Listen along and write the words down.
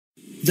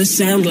The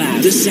Sound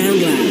Lab, the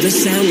Sound Lab, the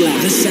Sound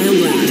Lab, the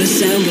Sound Lab, the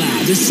Sound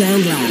Lab, the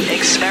Sound Lab.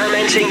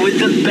 Experimenting with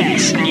the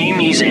best new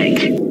music.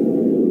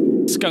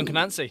 Skunk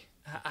Anansie,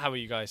 how are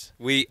you guys?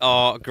 We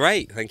are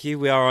great, thank you.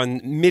 We are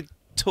on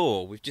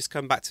mid-tour. We've just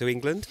come back to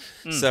England.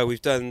 So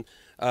we've done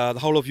the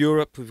whole of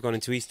Europe. We've gone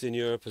into Eastern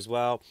Europe as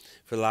well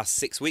for the last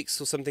 6 weeks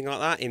or something like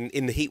that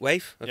in the heat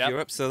wave of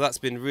Europe. So that's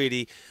been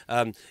really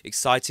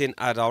exciting.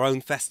 Had our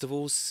own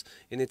festivals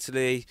in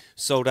Italy,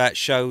 sold out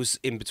shows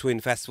in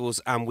between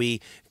festivals, and we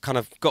kind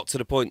of got to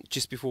the point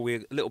just before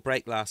a little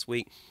break last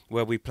week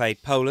where we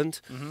played Poland,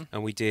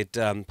 and we did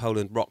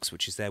Poland Rocks,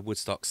 which is their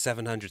Woodstock,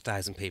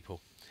 700,000 people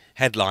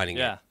headlining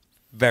it.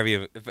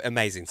 Very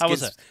amazing. How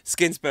was it?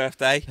 Skin's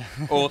birthday,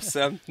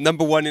 awesome.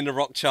 #1 in the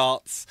rock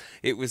charts.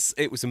 It was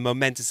a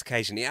momentous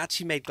occasion. It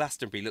actually made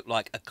Glastonbury look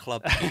like a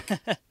club gig.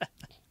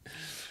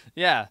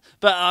 Yeah,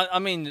 but I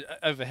mean,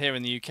 over here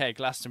in the UK,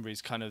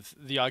 Glastonbury's kind of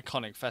the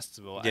iconic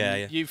festival.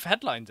 And you've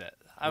headlined it.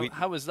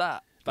 How was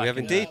that? We have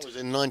indeed. That was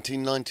in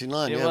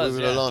 1999. It We was,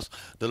 were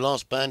the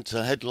last band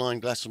to headline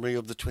Glastonbury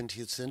of the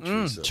 20th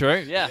century. So.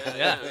 True. Yeah.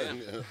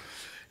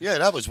 Yeah,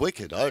 that was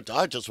wicked.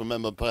 I just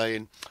remember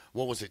playing,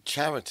 what was it,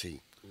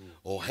 Charity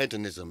or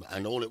Hedonism,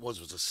 and all it was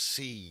a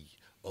sea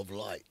of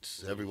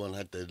lights. Everyone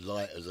had their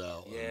lighters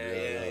out.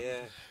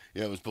 Yeah.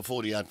 Yeah, it was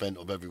before the advent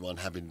of everyone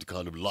having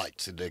kind of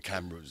lights in their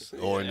cameras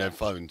or in their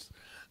phones.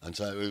 And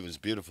so it was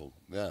beautiful.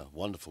 Yeah,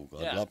 wonderful.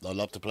 I'd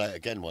love to play it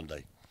again one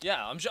day.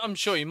 Yeah, I'm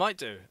sure you might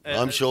do.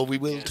 I'm sure we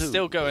will too.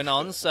 Still going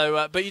on.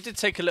 So, but you did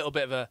take a little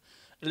bit of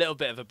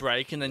a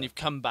break, and then you've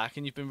come back,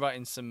 and you've been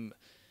writing some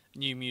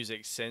new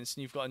music since,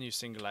 and you've got a new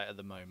single out at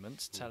the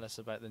moment. Tell us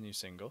about the new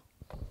single.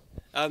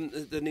 Our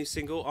new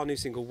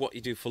single, What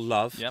You Do for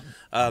Love. Yep.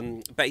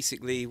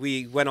 Basically,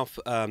 we went off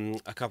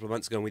a couple of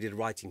months ago and we did a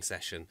writing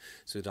session.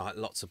 So we had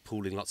lots of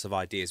pooling, lots of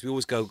ideas. We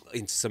always go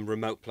into some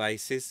remote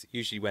places,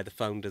 usually where the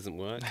phone doesn't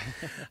work.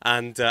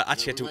 And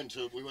actually,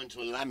 we went to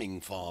a lambing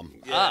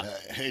farm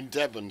in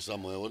Devon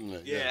somewhere, wasn't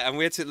it? Yeah, and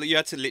you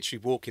had to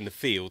literally walk in the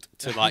field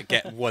to like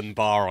get one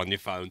bar on your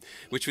phone,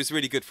 which was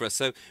really good for us.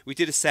 So we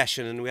did a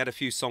session and we had a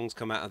few songs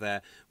come out of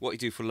there. What You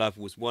Do for Love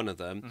was one of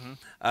them.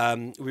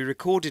 We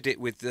recorded it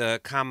with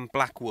Cam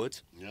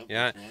Blackwood,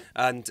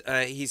 and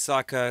he's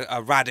like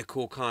a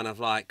radical kind of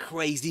like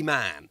crazy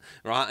man,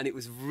 right? And it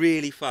was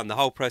really fun. The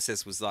whole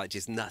process was like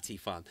just nutty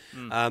fun.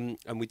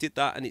 And we did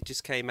that, and it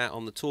just came out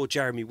on the tour.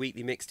 Jeremy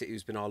Wheatley mixed it,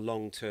 who's been our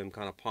long-term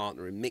kind of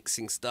partner in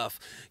mixing stuff,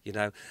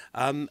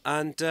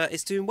 and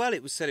it's doing well.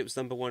 It was said it was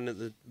 #1 at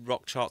the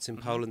rock charts in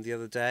Poland the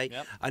other day,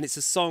 and it's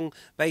a song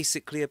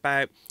basically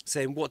about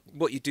saying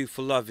what you do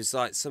for love is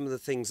like some of the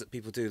things that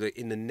people do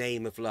in the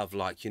name of love,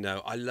 like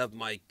I love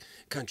my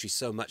country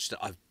so much that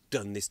I've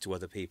done this to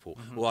other people,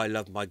 or I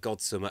love my God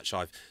so much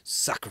I've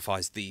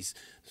sacrificed these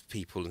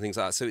people and things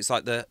like that. So it's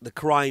like the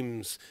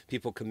crimes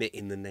people commit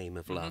in the name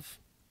of love.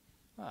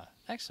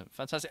 Excellent,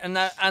 fantastic.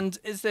 And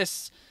is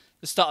this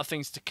the start of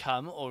things to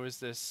come, or is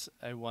this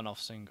a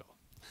one-off single?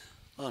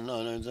 Oh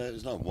no,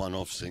 there's no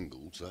one-off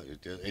single. So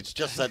it's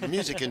just that the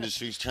music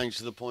industry's changed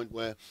to the point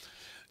where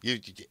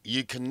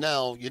you can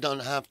now, you don't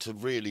have to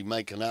really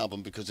make an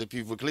album, because if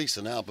you release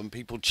an album,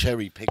 people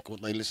cherry pick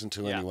what they listen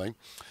to anyway.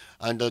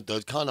 And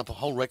the kind of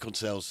whole record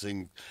sales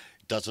thing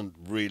doesn't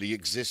really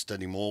exist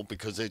anymore,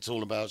 because it's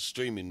all about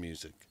streaming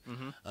music.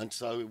 And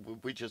so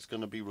we're just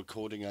going to be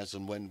recording as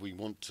and when we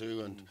want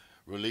to, and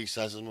release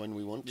as and when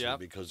we want to,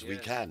 because we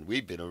can.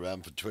 We've been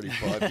around for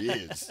 25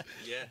 years.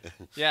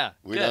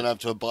 We don't have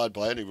to abide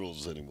by any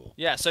rules anymore.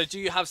 Yeah, so do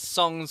you have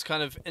songs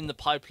kind of in the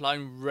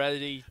pipeline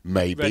ready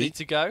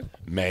to go?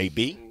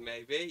 Maybe,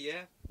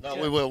 yeah.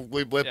 No,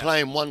 we're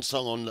playing one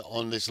song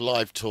on this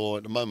live tour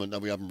at the moment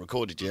that we haven't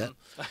recorded yet,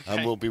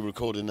 and we'll be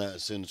recording that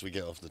as soon as we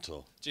get off the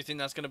tour. Do you think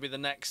that's going to be the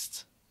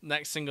next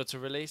single to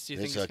release? Do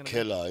you It's think a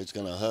killer. It's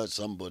going to hurt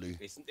somebody.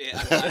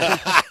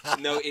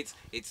 No,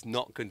 it's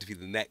not going to be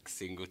the next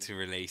single to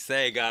release.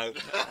 There you go.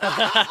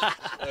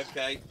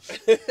 Okay.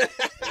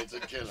 It's a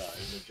killer.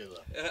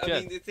 I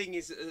mean, the thing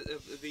is,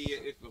 the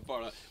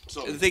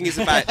thing is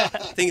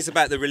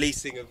about the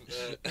releasing of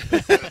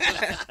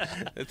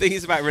the thing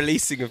is about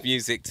releasing of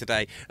music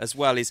today as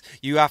well, is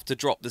you have to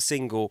drop the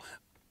single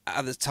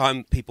at the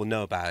time people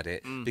know about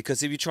it,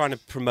 because if you're trying to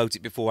promote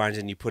it beforehand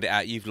and you put it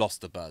out, you've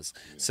lost the buzz.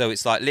 So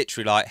it's like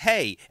literally like,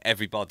 hey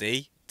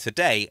everybody,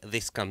 today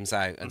this comes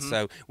out, and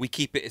so we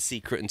keep it a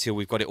secret until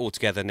we've got it all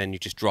together, and then you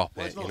just drop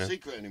it. It's not a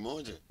secret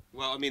anymore, is it?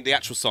 Well, I mean the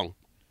actual song.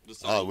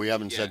 Oh, we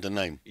haven't said the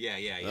name. Yeah.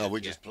 Oh, we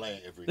just play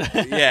it every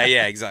day.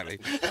 Yeah, exactly.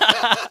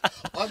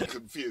 I'm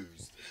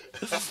confused.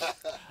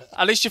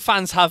 At least your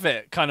fans have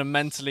it kind of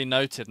mentally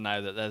noted now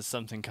that there's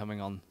something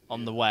coming on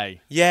the way.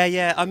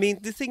 Yeah. I mean,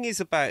 the thing is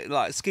about,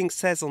 like Skink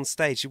says on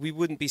stage, we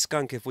wouldn't be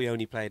Skunk if we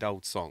only played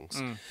old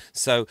songs.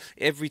 So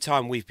every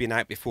time we've been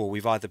out before,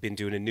 we've either been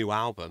doing a new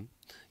album,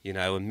 you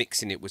know, and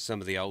mixing it with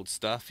some of the old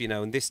stuff, you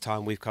know, and this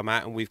time we've come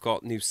out and we've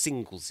got new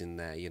singles in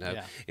there, you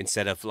know,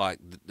 instead of like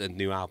the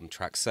new album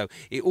tracks. So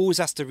it always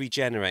has to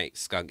regenerate,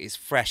 Skunk. It's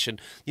fresh, and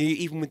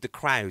even with the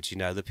crowds, you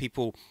know, the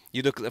people,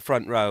 you look at the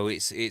front row,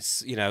 it's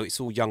you know, it's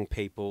all young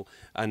people,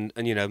 and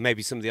you know,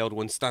 maybe some of the older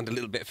ones stand a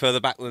little bit further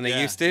back than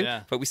they used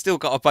to, but we still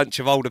got a bunch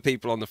of older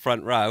people on the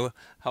front row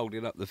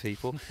holding up the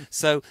people.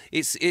 So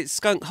it's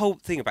Skunk. Whole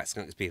thing about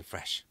Skunk is being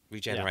fresh,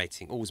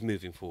 regenerating, always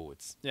moving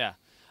forwards.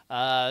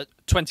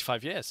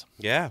 25 years.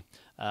 Yeah.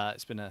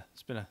 It's been a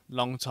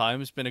long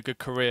time. It's been a good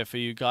career for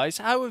you guys.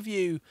 How have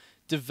you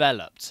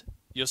developed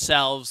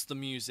yourselves, the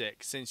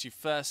music, since you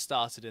first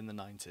started in the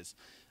 90s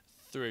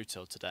through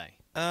till today?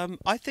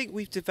 I think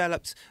we've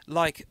developed,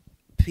 like,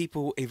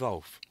 people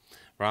evolve,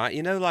 right?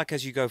 You know, like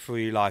as you go through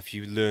your life,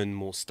 you learn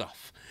more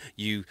stuff,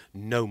 you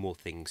know more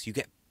things, you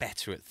get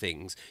better at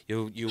things,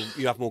 you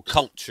have more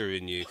culture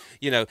in you,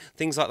 you know,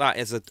 things like that.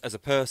 As a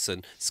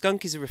person,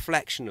 Skunk is a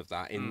reflection of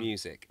that in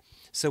music.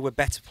 So we're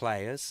better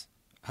players.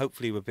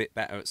 Hopefully we're a bit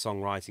better at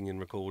songwriting and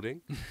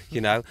recording.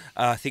 You know,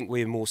 I think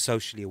we're more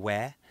socially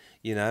aware.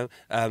 You know,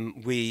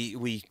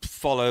 we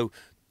follow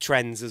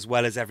trends as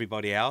well as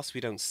everybody else.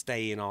 We don't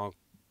stay in our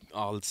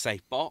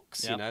safe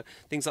box, you know,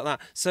 things like that.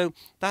 So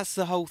that's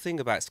the whole thing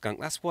about Skunk.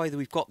 That's why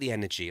we've got the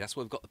energy. That's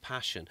why we've got the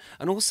passion.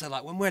 And also,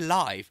 like, when we're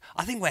live,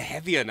 I think we're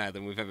heavier now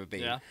than we've ever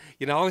been. Yeah.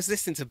 You know, I was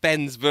listening to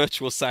Ben's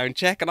virtual sound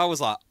check, and I was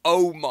like,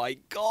 oh my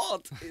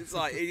God. It's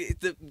like,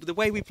 the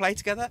way we play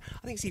together,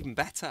 I think it's even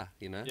better,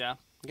 you know? Yeah.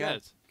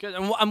 Good.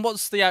 And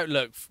what's the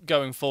outlook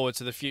going forward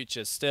to the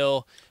future?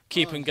 Still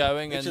keeping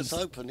going? It's just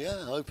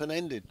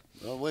open-ended.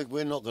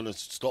 We're not going to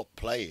stop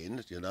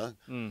playing, you know.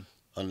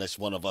 Unless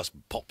one of us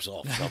pops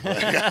off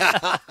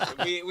somewhere.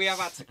 we have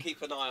had to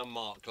keep an eye on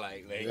Mark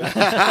lately.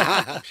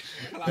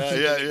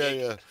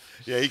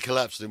 Yeah, he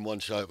collapsed in one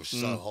show. It was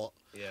so hot.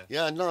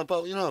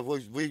 But you know,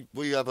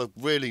 we have a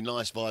really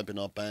nice vibe in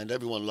our band.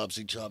 Everyone loves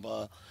each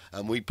other,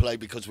 and we play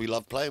because we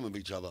love playing with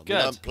each other. Good.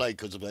 We don't play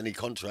because of any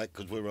contract,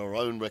 because we're our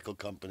own record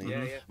company.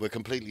 We're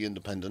completely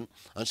independent,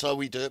 and so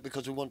we do it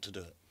because we want to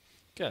do it.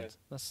 Good.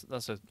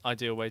 That's an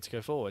ideal way to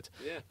go forward.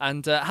 Yeah.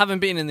 And having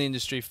been in the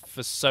industry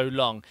for so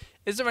long,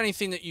 is there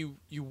anything that you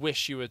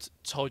wish you had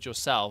told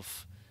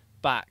yourself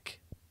back,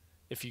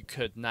 if you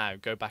could now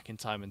go back in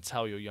time and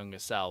tell your younger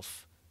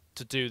self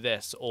to do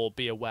this or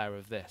be aware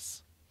of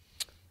this?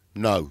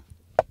 No.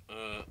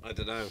 I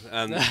don't know.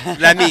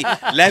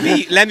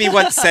 Lemmy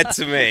once said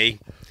to me,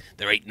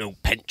 "There ain't no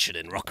pension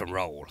in rock and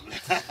roll."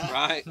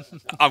 Right?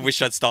 I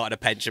wish I'd started a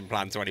pension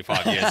plan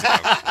 25 years ago.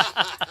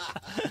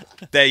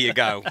 There you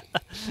go.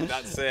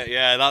 That's it.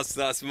 Yeah,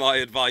 that's my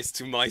advice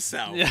to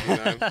myself. You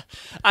know?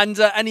 And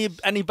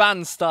any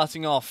bands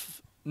starting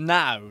off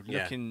now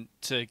looking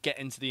to get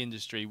into the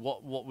industry,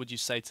 what would you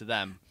say to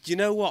them? Do you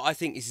know what? I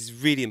think this is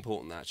really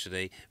important,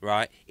 actually,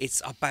 right?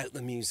 It's about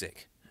the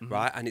music.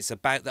 Right, and it's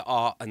about the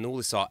art and all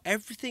this art.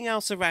 Everything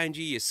else around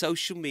you, your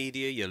social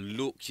media, your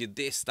look, your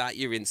this, that,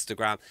 your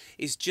Instagram,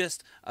 is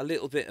just a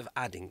little bit of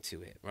adding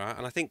to it, right?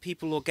 And I think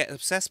people will get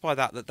obsessed by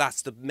that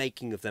that's the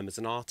making of them as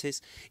an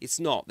artist. It's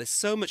not. There's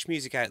so much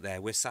music out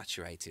there. We're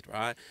saturated,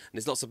 right? And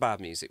there's lots of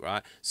bad music,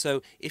 right?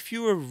 So if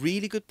you're a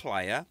really good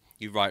player,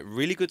 you write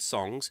really good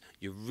songs,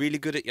 you're really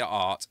good at your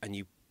art, and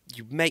you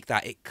make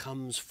that, it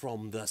comes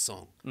from the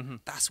song.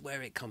 That's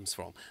where it comes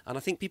from. And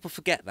I think people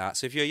forget that.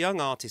 So if you're a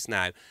young artist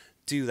now,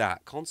 do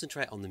that.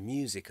 Concentrate on the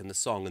music and the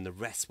song, and the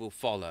rest will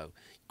follow.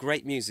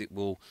 Great music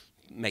will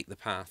make the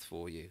path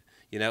for you,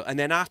 you know. And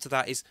then after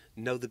that is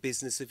know the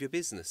business of your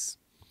business.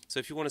 So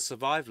if you want to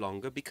survive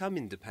longer, become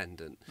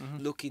independent.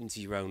 Look into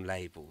your own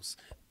labels.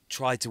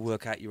 Try to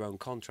work out your own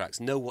contracts.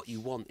 Know what you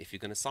want if you're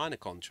going to sign a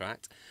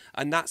contract.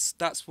 And that's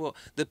what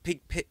the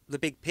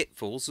big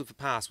pitfalls of the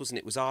past, wasn't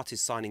it? Was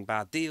artists signing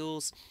bad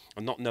deals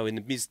and not knowing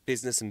the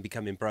business and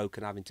becoming broke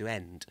and having to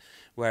end.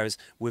 Whereas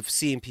we've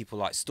seen people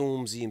like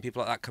Stormzy and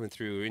people like that coming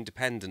through who are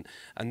independent,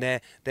 and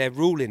they're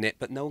ruling it,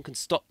 but no one can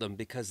stop them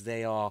because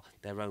they are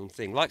their own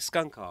thing. Like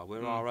Skunk are.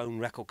 We're our own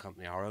record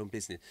company, our own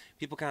business.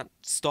 People can't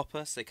stop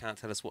us. They can't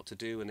tell us what to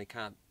do, and they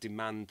can't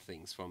demand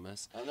things from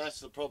us. And that's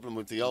the problem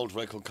with the old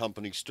record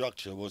company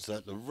structure, was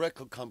that the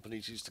record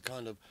companies used to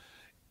kind of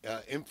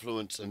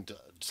influence and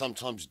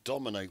sometimes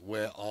dominate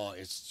where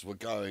artists were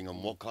going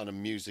and what kind of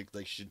music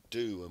they should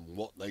do and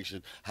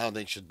how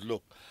they should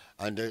look.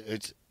 And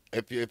it's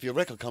if your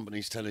record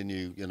company's telling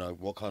you, you know,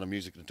 what kind of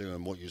music to do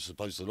and what you're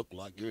supposed to look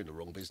like, you're in the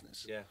wrong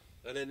business. Yeah.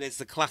 And then there's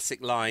the classic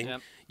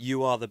line,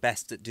 you are the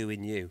best at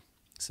doing you,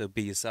 so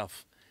be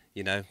yourself.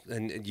 You know,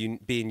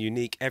 and being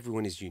unique,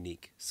 everyone is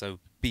unique. So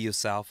be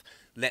yourself.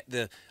 Let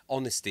the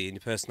honesty and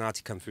your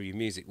personality come through your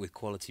music with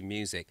quality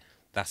music.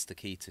 That's the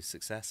key to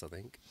success, I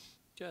think.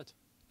 Good.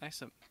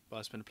 Excellent. Well,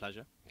 it's been a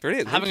pleasure.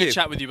 Brilliant. Having a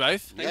chat with you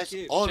both. Thank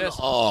you. On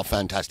our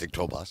fantastic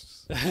tour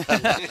bus.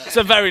 It's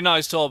a very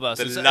nice tour bus.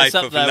 It's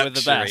up there with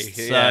the best.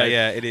 So,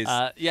 yeah, it is.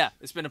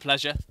 It's been a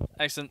pleasure.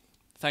 Excellent.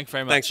 Thank you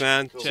very much. Thanks,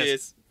 man. Cheers.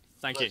 Cheers.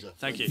 Thank you.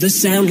 Thank you. The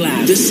Sound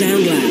Lab. The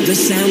Sound Lab. The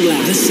Sound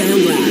Lab. The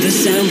Sound Lab. The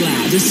Sound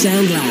Lab. The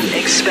Sound Lab.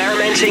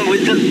 Experimenting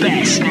with the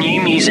best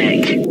new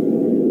music.